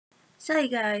Sorry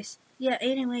guys. Yeah,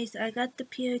 anyways, I got the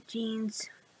pair of jeans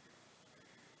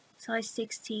size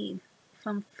 16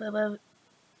 from Forever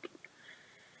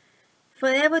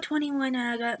 21.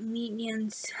 I got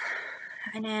mediums,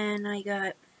 and then I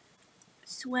got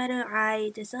sweater.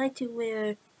 I decided to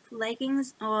wear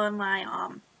leggings or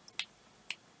my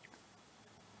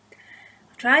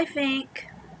dry think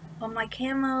or my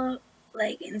camo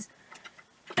leggings,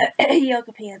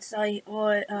 yoga pants, sorry,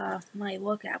 or my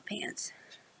workout pants.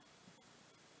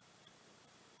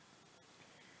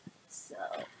 So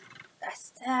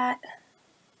that's that.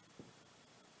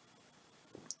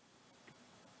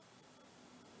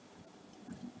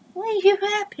 What are you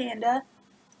at, Panda?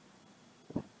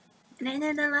 And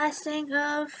then the last thing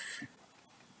of,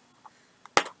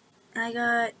 I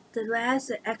got the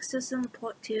last Exorcism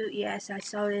Part 2. Yes, I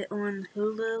saw it on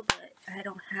Hulu, but I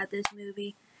don't have this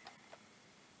movie.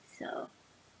 So,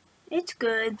 it's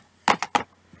good.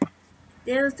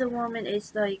 There's the woman,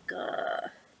 it's like,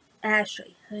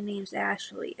 Ashley. Her name's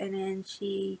Ashley. And then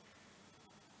she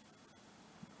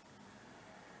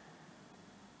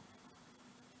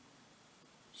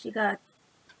got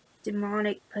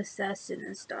demonic possession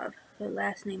and stuff. Her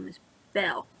last name is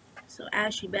Bell. So,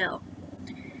 Ashley Bell.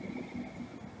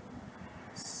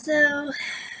 So,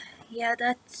 yeah,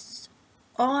 that's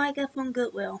all I got from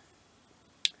Goodwill.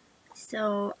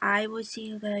 So, I will see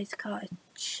you guys call a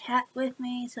chat with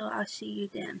me, so I'll see you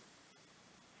then.